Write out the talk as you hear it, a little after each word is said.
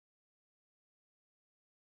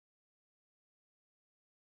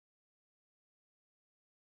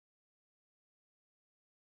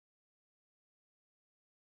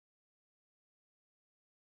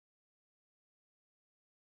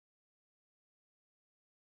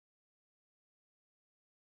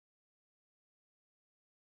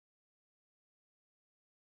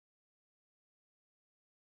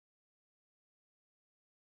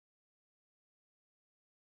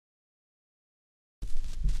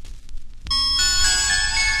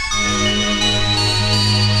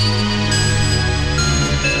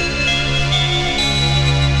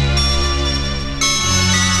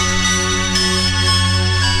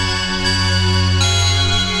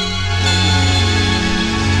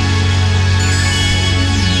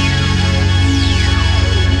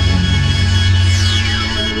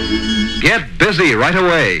Get busy right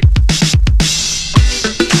away.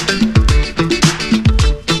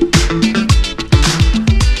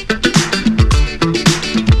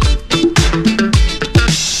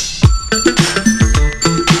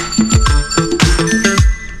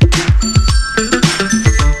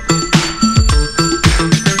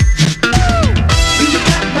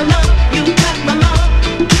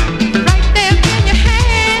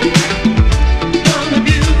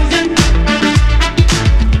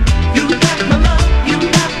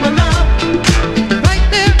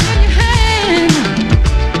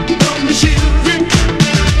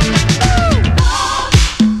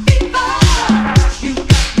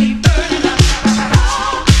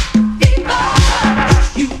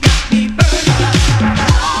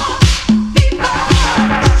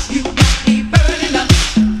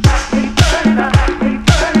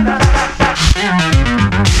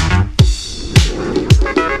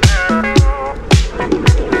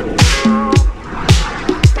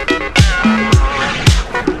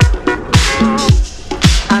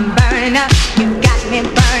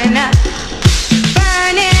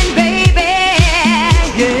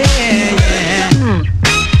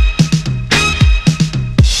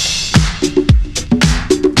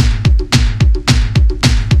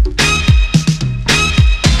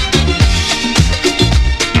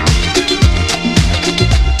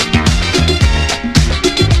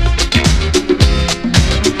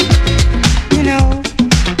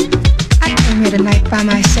 By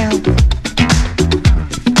myself,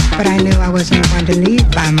 but I knew I wasn't going to leave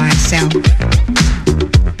by myself.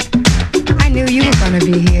 I knew you were going to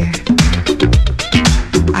be here.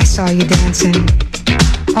 I saw you dancing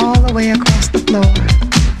all the way across the floor,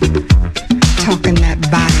 talking that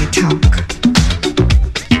body talk.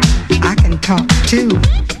 I can talk too.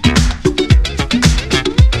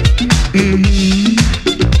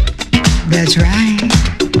 That's right.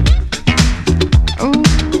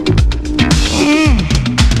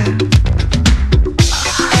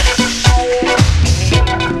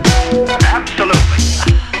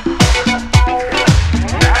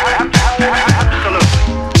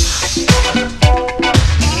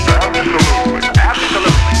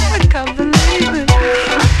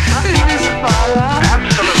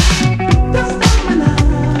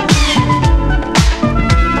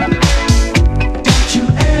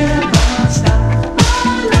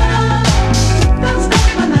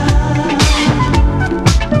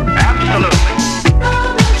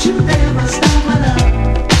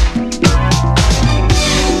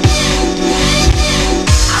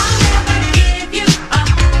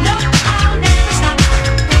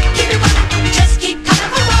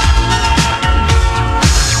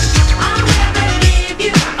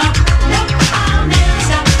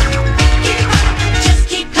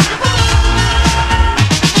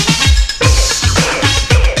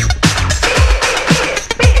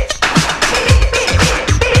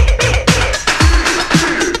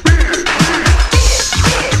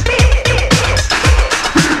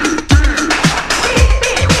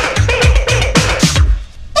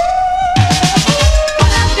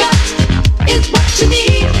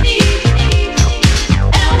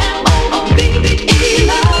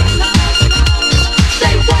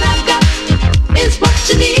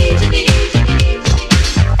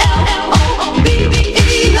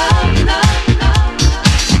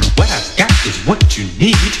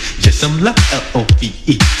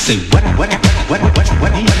 L-O-V-E. Say what?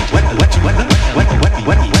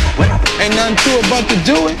 Ain't nothing too about to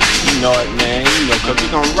do it. You know it, man. You know, cause we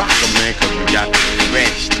gon' rock 'em, man. Cause we got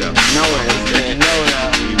ranch stuff. You know it, man.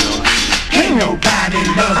 You know. Ain't nobody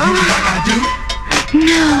love you like I do.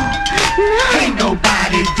 No. Ain't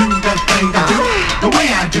nobody do the things I do the way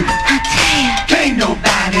I do. I tell ya. Can't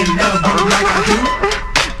nobody love you like I do.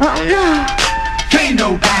 No. Can't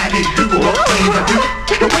nobody do the things I do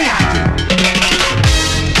the way I do.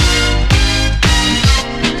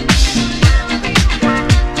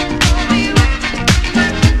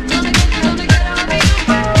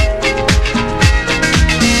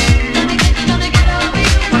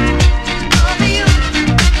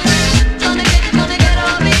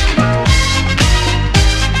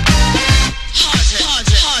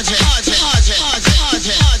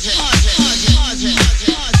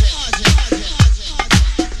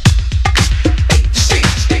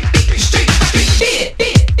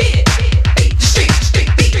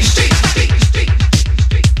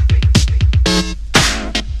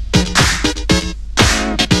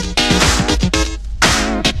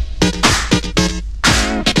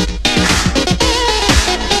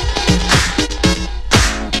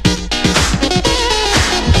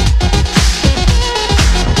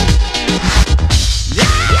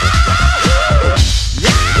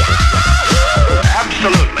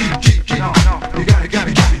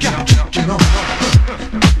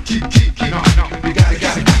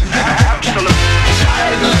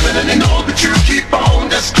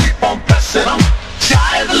 blessed.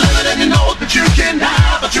 Sky is the limit and you know that you can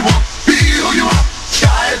have, but you won't be who you are.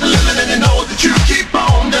 Sky is the limit and you know that you keep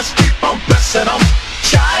on, just keep on blessed.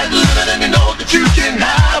 Sky is the limit and you know that you can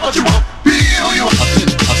have, but you won't be who you are.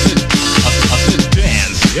 I said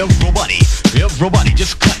dance, everybody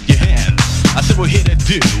just clap your hands. I said we're here to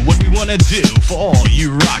do what we wanna do for all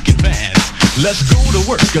you rockin' fans. Let's go to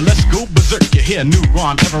work, let's go berserk. You hear a new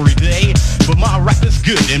rhyme every day, but my rap is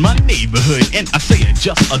good in my neighborhood, and I say it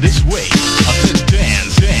just this way. I said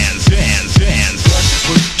dance, dance, dance, dance. What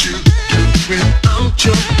would you do without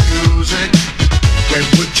your music? Where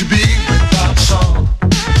would you be without song?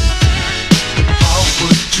 How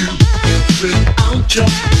would you live without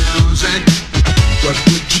your music? What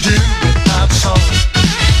would you do without song?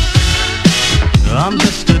 I'm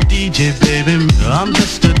just a DJ, baby. I'm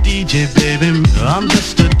just a DJ, baby. I'm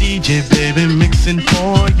just a DJ, baby, mixing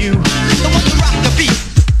for you. The one to rock the beat.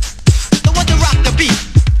 The one to rock the beat.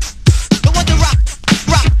 The one to rock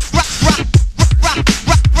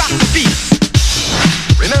the beat.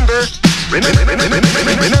 Remember.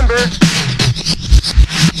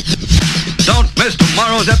 Don't miss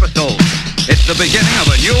tomorrow's episode. It's the beginning of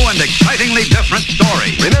a new and excitingly different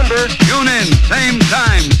story. Remember, tune in, same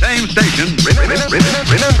time, same station. Remember.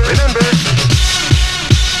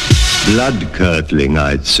 Blood-curdling,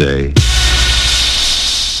 I'd say.